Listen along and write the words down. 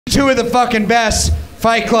two of the fucking best.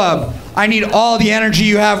 Fight Club, I need all the energy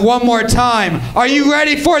you have one more time. Are you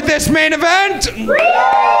ready for this main event?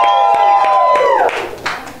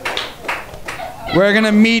 We're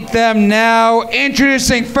gonna meet them now.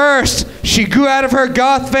 Introducing first, she grew out of her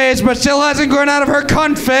goth phase, but still hasn't grown out of her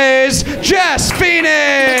cunt phase, Jess Feeney!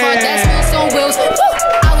 I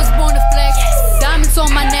was born to flex, diamonds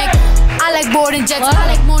on my neck. I like more than jets, I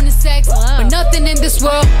like more than sex. But nothing in this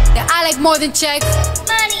world that I like more than checks.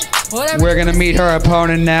 Money. We're gonna meet her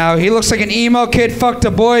opponent now. He looks like an emo kid fucked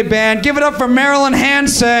a boy band. Give it up for Marilyn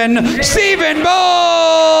Hanson, Stephen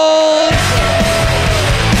Bolles!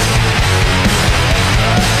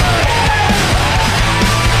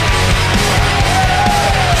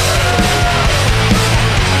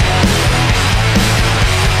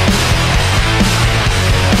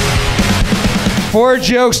 Four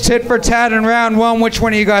jokes, tit for tat in round one. Which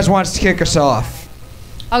one of you guys wants to kick us off?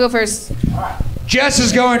 I'll go first. Jess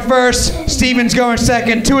is going first, Steven's going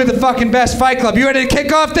second. Two of the fucking best Fight Club. You ready to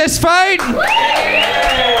kick off this fight?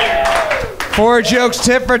 Four jokes,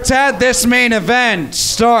 tit for tat. This main event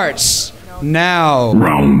starts now.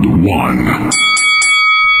 Round one. All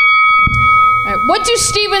right, what do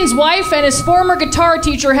Steven's wife and his former guitar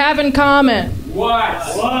teacher have in common?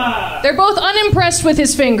 What? They're both unimpressed with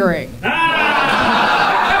his fingering.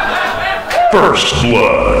 First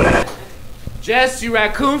blood. Jess, you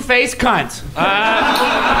raccoon-faced cunt.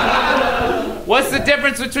 What's the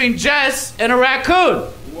difference between Jess and a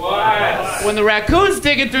raccoon? What? When the raccoon's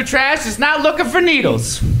digging through trash, it's not looking for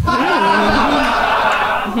needles. Catch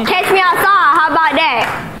me outside, how about that?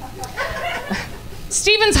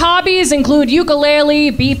 Steven's hobbies include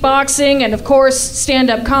ukulele, beatboxing, and of course,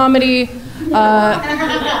 stand-up comedy.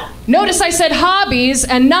 Notice I said hobbies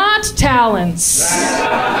and not talents.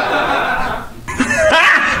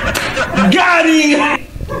 Got him!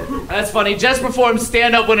 That's funny. Jess performs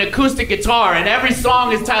stand-up with an acoustic guitar, and every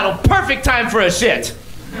song is titled Perfect Time for a Shit.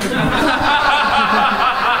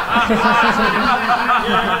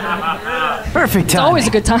 Perfect time. It's always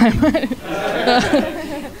a good time.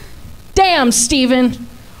 Damn, Steven.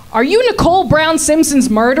 Are you Nicole Brown Simpson's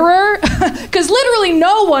murderer? Because literally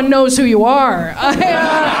no one knows who you are. Right?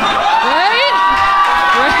 Yeah.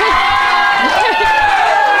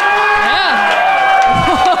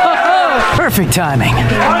 Perfect timing.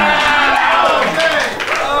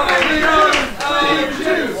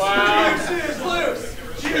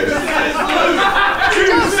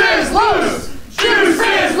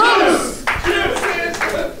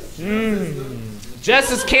 Jess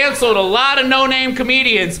has canceled a lot of no-name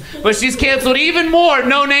comedians, but she's canceled even more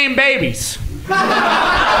no-name babies.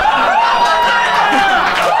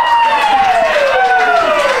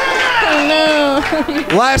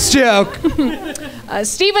 Last joke.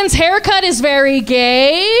 Steven's haircut is very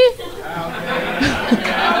gay.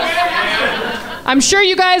 I'm sure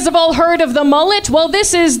you guys have all heard of the mullet. Well,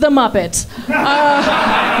 this is the Muppet.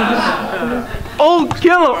 Oh,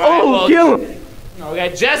 kill him! Oh, kill him!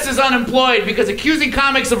 Okay, Jess is unemployed because accusing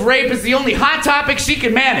comics of rape is the only hot topic she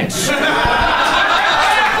can manage.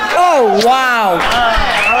 Oh, wow.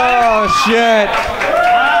 Oh, shit.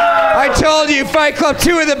 I told you, Fight Club,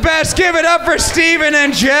 two of the best. Give it up for Steven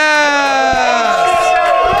and Jess.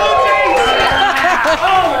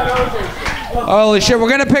 Holy shit, we're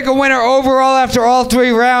gonna pick a winner overall after all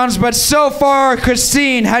three rounds, but so far,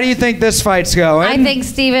 Christine, how do you think this fight's going? I think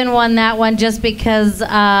Steven won that one just because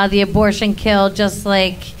the abortion killed, just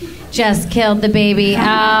like Jess killed the baby.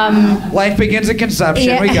 Life begins at conception,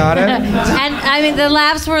 yeah. We got it. And I mean, the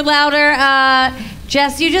laughs were louder.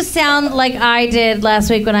 Jess, you just sound like I did last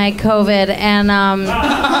week when I had COVID, and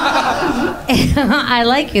I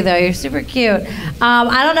like you though. You're super cute.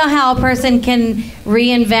 I don't know how a person can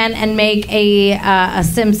reinvent and make a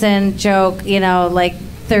Simpson joke, you know, like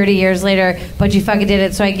 30 years later, but you fucking did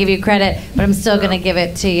it, so I give you credit, but I'm still gonna give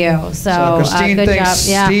it to you. So Christine good thinks job.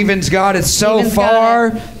 Yeah. Steven's got it so Steven's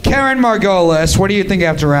far. Keren Margolis, what do you think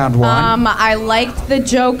after round one? I liked the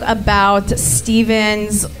joke about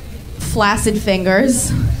Steven's flaccid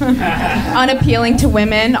fingers, unappealing to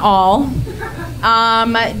women all.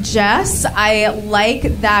 Jess, I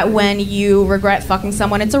like that when you regret fucking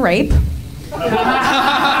someone, it's a rape.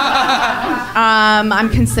 I'm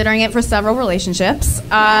considering it for several relationships.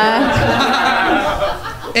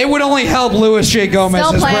 It would only help Louis J.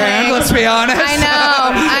 Gomez's brand, let's be honest. I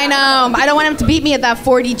know. I don't want him to beat me at that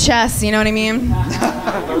 4D chess, you know what I mean?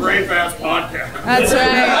 The Rape Ass Podcast. That's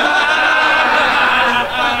right.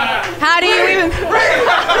 How do you even...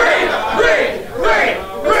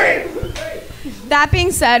 That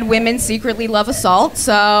being said, women secretly love assault,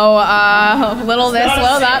 so little this,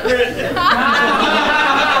 little that.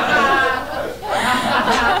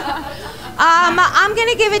 I'm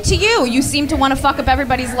gonna give it to you. You seem to want to fuck up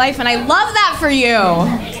everybody's life, and I love that for you.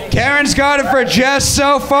 Karen's got it for Jess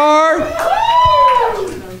so far.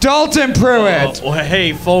 Dalton Pruitt. Well,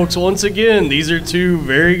 hey, folks, once again, these are two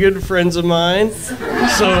very good friends of mine.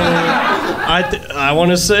 So I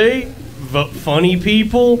want to say, funny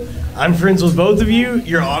people. I'm friends with both of you.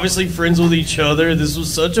 You're obviously friends with each other. This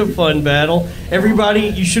was such a fun battle. Everybody,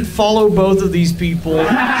 you should follow both of these people.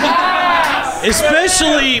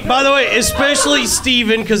 Especially, by the way, especially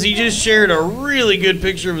Stephen, because he just shared a really good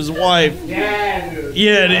picture of his wife. Yeah, dude.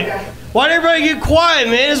 Yeah. Why'd everybody get quiet,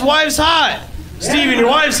 man? His wife's hot. Stephen, your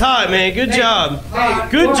wife's hot, man. Good job.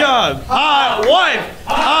 Good job. Hot wife.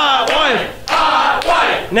 Hot wife. Hot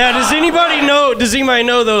wife. Now, does anybody know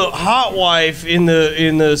the hot wife in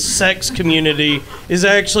the sex community is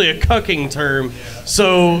actually a cucking term?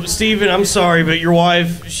 So, Stephen, I'm sorry, but your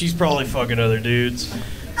wife, she's probably fucking other dudes.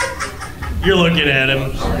 You're looking at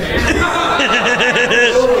him.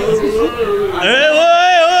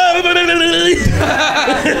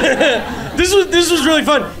 This was really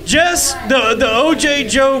fun. Jess, the OJ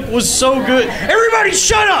joke was so good. Everybody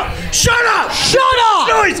shut up! Shut up! Shut up!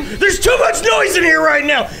 Noise! There's too much noise in here right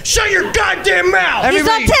now. Shut your goddamn mouth!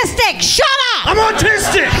 Everybody. He's autistic! Shut up! I'm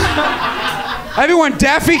autistic! Everyone,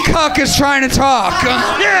 Daffy Cuck is trying to talk.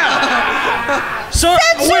 Yeah! So,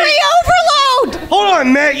 Sensory overload! Hold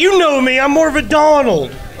on, Matt. You know me. I'm more of a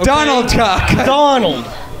Donald. Okay? Donald Cuck. Donald.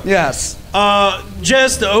 Yes.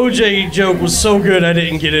 Jess, the OJ joke was so good I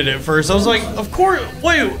didn't get it at first. I was like, of course,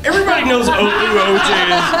 wait, everybody knows who OJ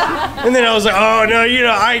is. And then I was like, oh, no,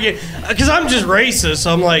 I get, because I'm just racist.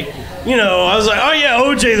 So I'm like, I was like, oh, yeah,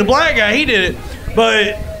 OJ, the black guy, he did it.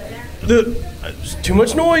 But too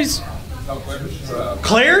much noise.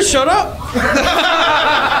 Claire, shut up.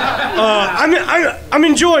 I'm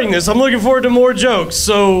enjoying this. I'm looking forward to more jokes.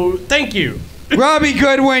 So thank you. Robbie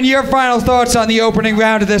Goodwin, your final thoughts on the opening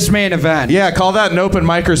round of this main event. Yeah, call that an open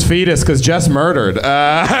micer's fetus because Jess murdered.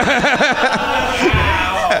 I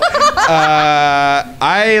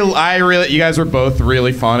really, you guys were both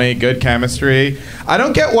really funny, good chemistry. I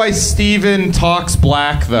don't get why Stephen talks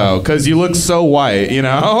black though, because you look so white,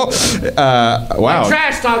 Wow. Like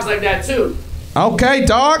trash talks like that too. Okay,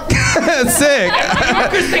 dog. Sick.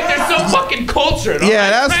 Fuckers think they're so fucking cultured. Yeah,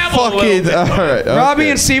 that's fucking. All right, okay. Robbie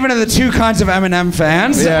and Stephen are the two kinds of Eminem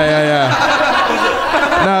fans. Yeah.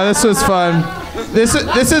 No, this was fun. This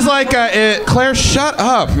is like Claire, shut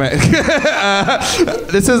up, man.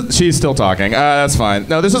 She's still talking. That's fine.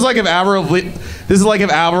 No, this is like if Avril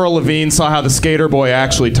Lavigne saw how the Skater Boy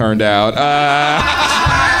actually turned out.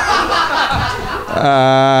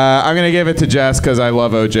 I'm gonna give it to Jess because I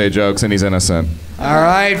love OJ jokes and he's innocent. All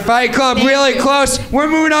right, Fight Club, really close. We're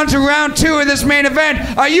moving on to round 2 of this main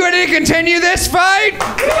event. Are you ready to continue this fight?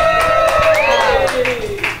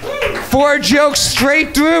 4 jokes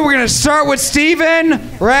straight through. We're gonna start with Stephen.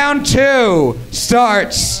 Round 2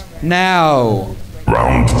 starts now.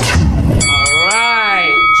 Round 2.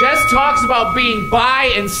 Jess talks about being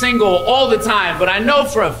bi and single all the time, but I know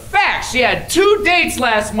for a fact she had 2 dates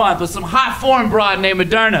last month with some hot foreign broad named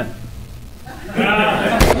Moderna.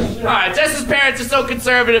 Alright, Jess's parents are so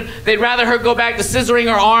conservative, they'd rather her go back to scissoring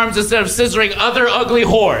her arms instead of scissoring other ugly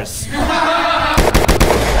whores.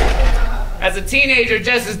 As a teenager,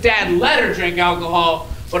 Jess's dad let her drink alcohol,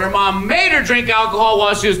 but her mom made her drink alcohol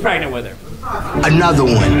while she was pregnant with her. Another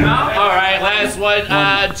one. Alright, last one.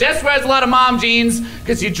 Jess wears a lot of mom jeans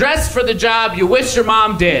because you dress for the job you wish your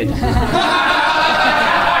mom did.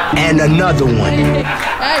 And another one. You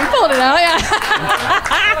pulled it out,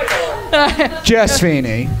 yeah. Jess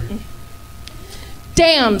Feeney.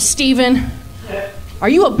 Damn, Stephen. Are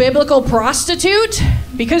you a biblical prostitute?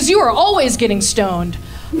 Because you are always getting stoned.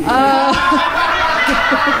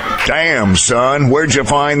 Damn, son, where'd you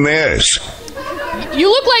find this? You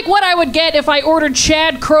look like what I would get if I ordered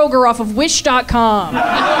Chad Kroger off of Wish.com.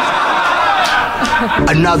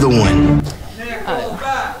 Another one.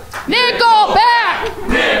 Nickelback!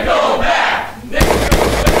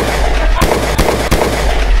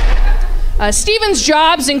 Steven's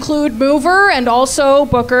jobs include mover and also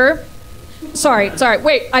booker. Sorry,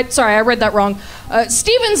 wait, I read that wrong.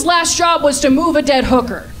 Steven's last job was to move a dead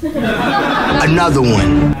hooker. Another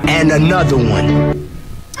one. And another one.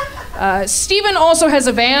 Stephen also has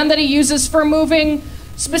a van that he uses for moving,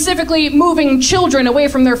 specifically moving children away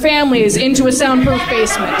from their families into a soundproof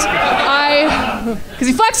basement. Because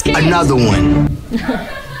he fucks kids. Another one. Do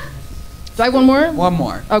I have one more? One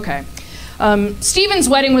more. Okay. Stephen's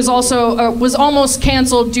wedding was almost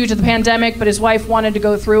canceled due to the pandemic, but his wife wanted to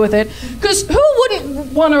go through with it. Because who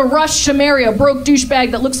wouldn't want to rush to marry a broke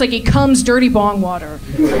douchebag that looks like he comes dirty bong water?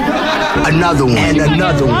 Another one. And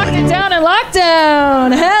another one. Locked it down and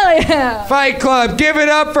lockdown. Hell yeah. Fight Club, give it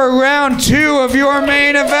up for round 2 of your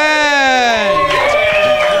main event.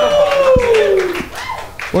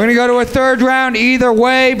 We're going to go to a third round either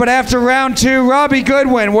way, but after round 2, Robbie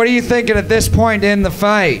Goodwin, what are you thinking at this point in the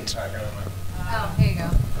fight? Oh, here you go.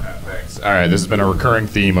 Thanks. All right, this has been a recurring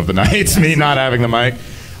theme of the night, me not having the mic.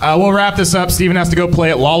 We'll wrap this up. Stephen has to go play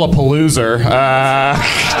at Lollapalooza.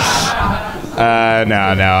 No,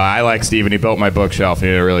 I like Stephen. He built my bookshelf. He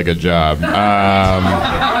did a really good job.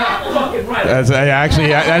 Actually,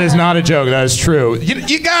 that is not a joke. That is true.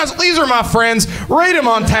 You guys, these are my friends. Rate him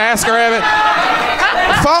on TaskRabbit.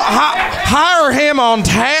 Hire him on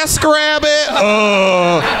TaskRabbit.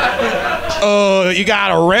 You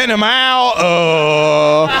gotta rent him out.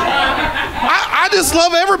 I just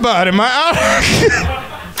love everybody.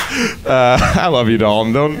 I love you,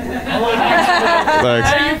 Dalton. Don't. Thanks.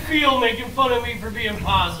 How do you feel making fun of me for being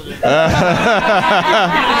positive?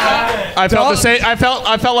 I felt the same. I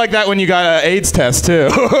felt like that when you got an AIDS test too.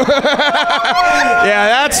 Yeah,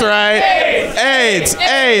 that's right. AIDS.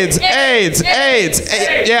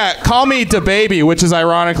 Yeah, call me DaBaby, which is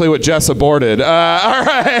ironically what Jess aborted. All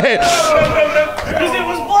right. Because it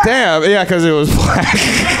was black. Damn. Yeah, because it was black.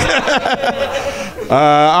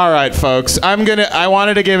 All right, folks. I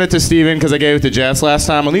wanted to give it to Stephen because I gave it to Jess last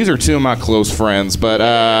time. Well, these are 2 of my close friends, but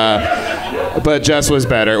Jess was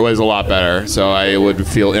better. It was a lot better. So I would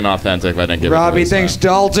feel inauthentic if I didn't give Robbie it to thinks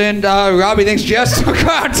Dalton. Robbie thinks Jess took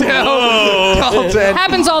out Dalton.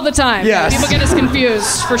 Happens all the time. Yes. People get us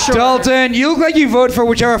confused, for sure. Dalton, you look like you vote for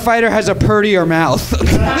whichever fighter has a purtier mouth.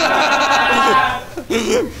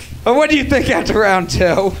 But what do you think after round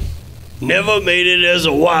 2? Never made it as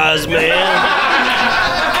a wise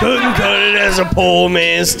man. Couldn't cut it as a poor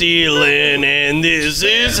man stealing. And this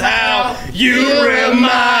is how you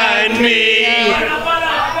remind me.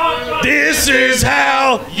 This is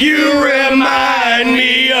how you remind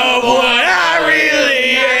me of what I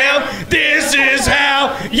really am. This is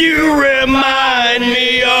how you remind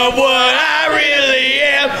me of what I really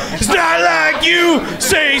am. It's not like you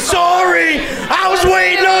say sorry. I was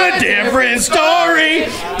waiting on a different story.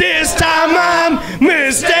 This time I'm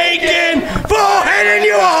mistaken for handing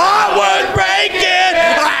you a heart worth breaking.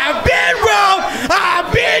 I've been wrong. I've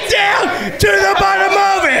been down to the bottom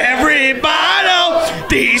of every bottle.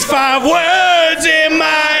 These 5 words in my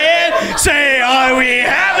head say, are we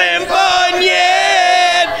having fun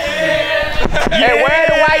yet? Hey, where are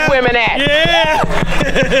the white women at? Yeah.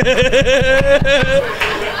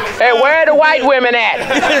 Hey, where are the white women at?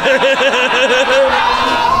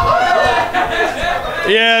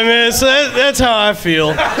 Yeah, man, so that's how I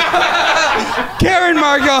feel. Keren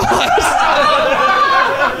Margolis.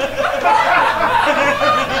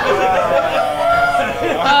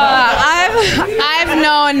 I've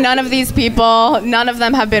known none of these people. None of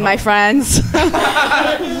them have been my friends. So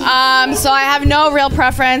I have no real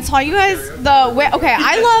preference. All you guys, okay,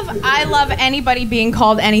 I love anybody being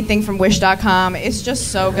called anything from Wish.com. It's just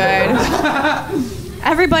so good.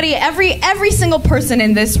 Everybody, every single person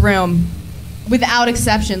in this room, without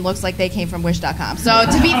exception, looks like they came from Wish.com. So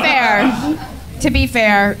to be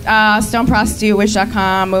fair, Stone Prostitute,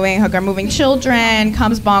 Wish.com, Moving Hooker, Moving Children,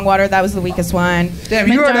 Comes Bong Water, that was the weakest one. Damn,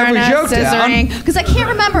 you wrote every joke down. Because I can't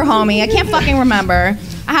remember, homie. I can't fucking remember.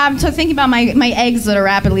 I have to think about my eggs that are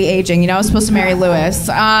rapidly aging. You know, I was supposed to marry Lewis.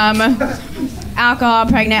 Alcohol,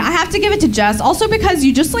 pregnant. I have to give it to Jess. Also because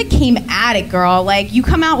you just like came at it, girl. Like you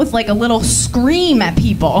come out with like a little scream at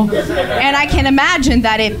people. And I can imagine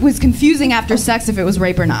that it was confusing after sex if it was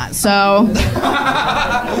rape or not. So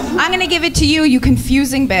I'm gonna give it to you, you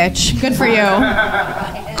confusing bitch. Good for you.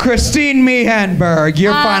 Christine Meehan, Berg,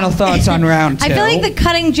 your final thoughts on round 2. I feel like the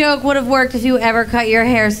cutting joke would have worked if you ever cut your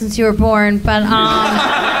hair since you were born, but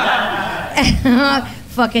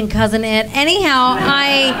fucking cousin it. Anyhow,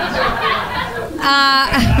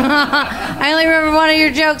 I only remember one of your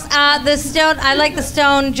jokes. I like the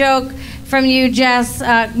stone joke from you, Jess,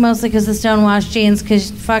 mostly because the stonewashed jeans, because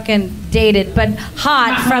fucking dated, but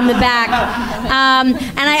hot from the back.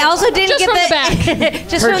 And I also didn't get the back.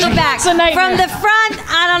 Just from the back. From the front,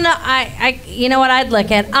 I don't know. You know what? I'd lick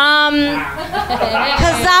it. Because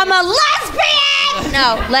I'm a lesbian.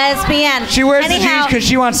 No, lesbian. She wears the jeans because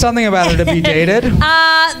she wants something about her to be dated.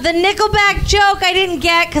 The Nickelback joke I didn't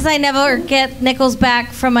get because I never get nickels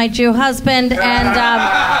back from my Jew husband, and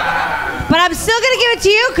but I'm still gonna give it to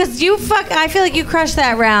you because I feel like you crushed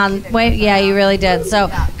that round. Wait, yeah, you really did. So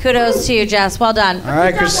kudos to you, Jess. Well done. All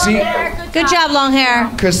right, Christine. Good job, long hair.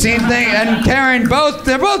 Christine and Keren,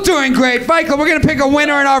 they're both doing great. Fight Club, we're going to pick a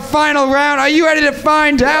winner in our final round. Are you ready to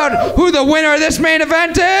find out who the winner of this main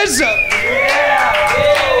event is? Yeah.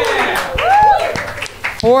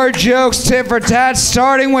 4 jokes, tit for tat,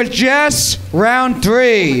 starting with Jess. Round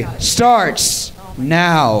 3 starts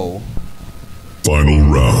now. Final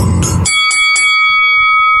round.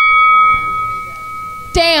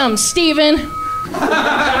 Damn, Stephen.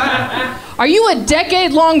 Are you a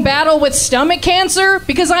decade-long battle with stomach cancer?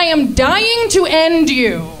 Because I am dying to end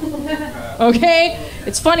you. Okay?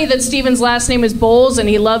 It's funny that Stephen's last name is Bolles and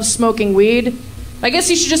he loves smoking weed. I guess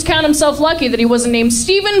he should just count himself lucky that he wasn't named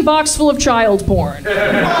Stephen Box Full of Child Porn. All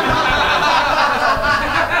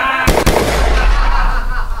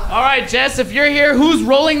right, Jess, if you're here, who's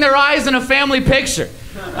rolling their eyes in a family picture?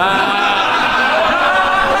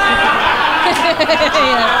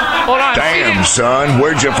 Hold on. Damn, son,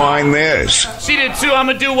 where'd you find this? She did too. I'm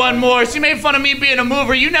gonna do one more. She made fun of me being a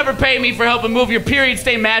mover. You never pay me for helping move your period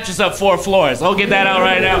stay mattress up 4 floors. I'll get that out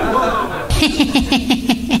right now.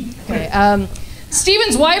 Okay,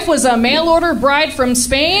 Stephen's wife was a mail-order bride from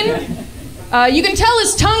Spain. You can tell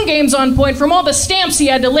his tongue game's on point from all the stamps he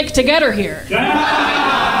had to lick to get her here.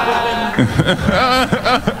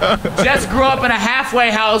 Jess grew up in a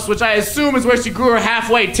halfway house, which I assume is where she grew her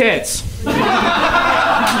halfway tits.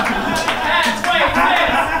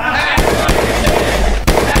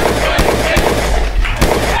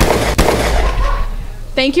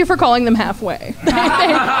 Thank you for calling them halfway.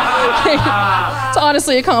 It's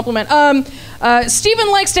honestly a compliment.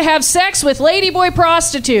 Stephen likes to have sex with ladyboy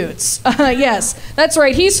prostitutes. Yes, that's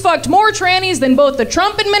right. He's fucked more trannies than both the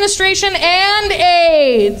Trump administration and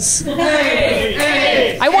AIDS.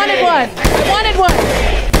 I wanted one.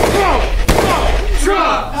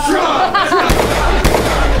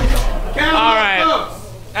 All right.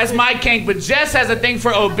 That's my kink, but Jess has a thing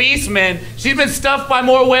for obese men. She's been stuffed by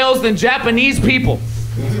more whales than Japanese people.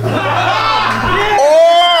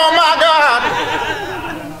 Oh my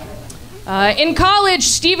God! In college,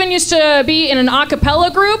 Stephen used to be in an a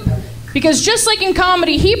cappella group because just like in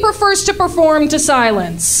comedy, he prefers to perform to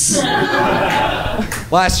silence.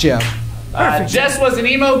 Last joke. Jess was an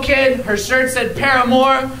emo kid. Her shirt said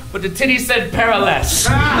Paramore, but the titties said Paraless.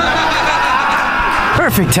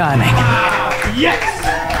 Perfect timing. Yes!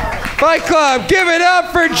 Fight Club, give it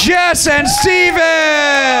up for Jess and Stephen!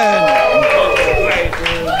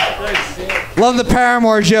 Love the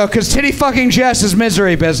Paramore joke, because titty fucking Jess is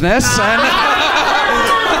misery business. And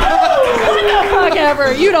What the fuck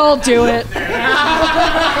ever. You'd all do it.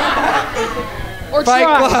 Or Fight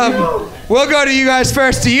try. Club, we'll go to you guys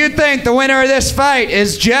first. Do you think the winner of this fight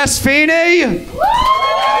is Jess Feeney?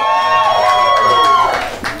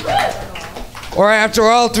 Or after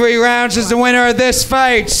all 3 rounds is the winner of this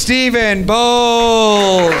fight, Stephen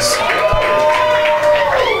Bolles?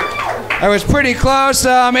 That was pretty close.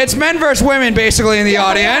 It's men versus women, basically, in the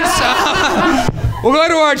audience. We'll go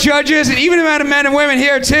to our judges, an even amount of men and women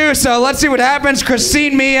here, too, so let's see what happens.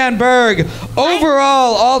 Christine, Meehan, Berg.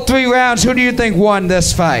 Overall, all 3 rounds, who do you think won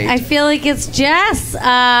this fight? I feel like it's Jess.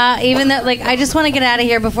 Even though, I just want to get out of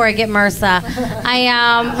here before I get MRSA.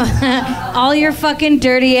 All your fucking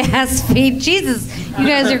dirty ass feet. Jesus, you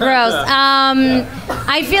guys are gross.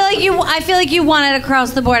 I feel like you won it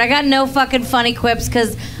across the board. I got no fucking funny quips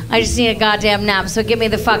because I just need a goddamn nap. So get me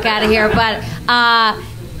the fuck out of here. But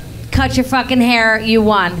cut your fucking hair. You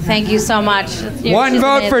won. Thank you so much. One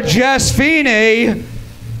vote for Jess Feeney.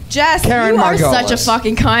 Jess, Keren you are Margolis. such a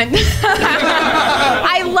fucking cunt.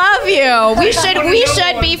 I love you. We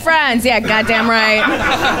should be friends. Yeah, goddamn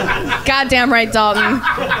right. Goddamn right, Dalton.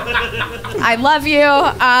 I love you.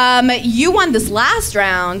 You won this last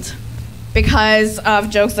round because of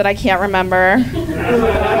jokes that I can't remember.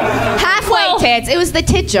 Halfway tits. It was the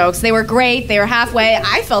tit jokes. They were great. They were halfway.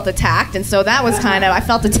 I felt attacked, and so that was I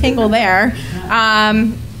felt a tingle there.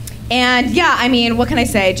 And yeah, I mean, what can I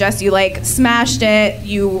say? Jess, you smashed it.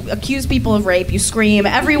 You accuse people of rape. You scream.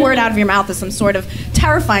 Every word out of your mouth is some sort of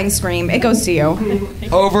terrifying scream. It goes to you.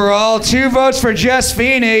 Overall, 2 votes for Jess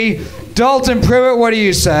Feeney. Dalton Pruitt, what do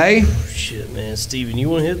you say? Shit, man. Steven, you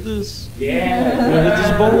want to hit this? Yeah. You want to hit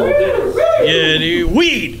this ball? Yeah, dude.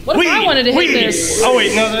 Weed! What if I wanted to hit this? Oh,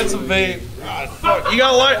 wait, no, that's a vape. God, fuck. You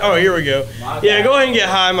got a light? Oh, here we go. Yeah, go ahead and get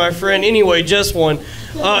high, my friend. Anyway, just one.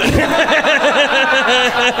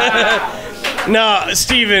 Nah,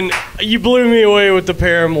 Steven, you blew me away with the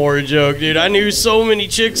Paramore joke, dude. I knew so many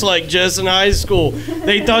chicks like Jess in high school.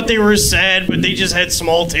 They thought they were sad, but they just had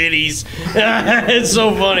small titties. It's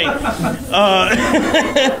so funny.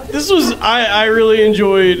 I really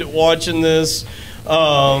enjoyed watching this.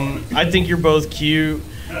 I think you're both cute.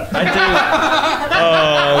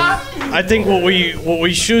 I I think what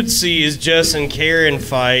we should see is Jess and Keren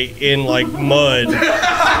fight in like mud.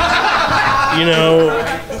 You know.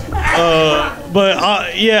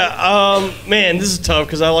 Man, this is tough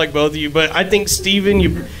because I like both of you. But I think Stephen,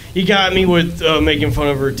 you got me with making fun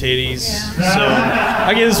of her titties. So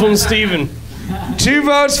I give this one to Stephen. 2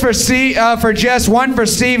 votes for Jess, 1 for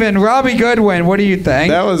Stephen. Robbie Goodwin, what do you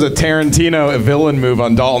think? That was a Tarantino villain move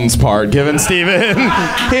on Dalton's part, giving Stephen,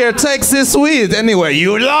 here, take this weed. Anyway,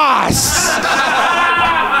 you lost.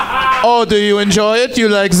 Oh, do you enjoy it? You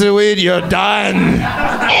like the weed? You're done.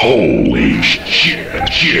 Holy shit.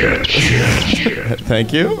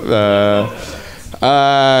 Thank you.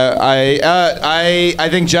 I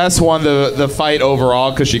think Jess won the fight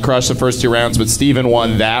overall because she crushed the first 2 rounds, but Stephen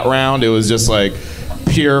won that round. It was just like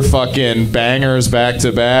pure fucking bangers back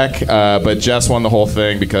to back. But Jess won the whole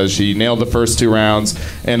thing because she nailed the first 2 rounds,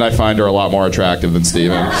 and I find her a lot more attractive than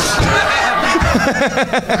Stephen.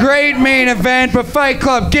 Great main event, but Fight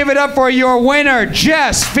Club, give it up for your winner,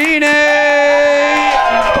 Jess Feeney!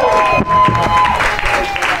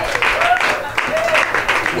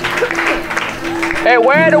 Hey,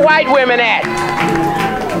 where are the white women at?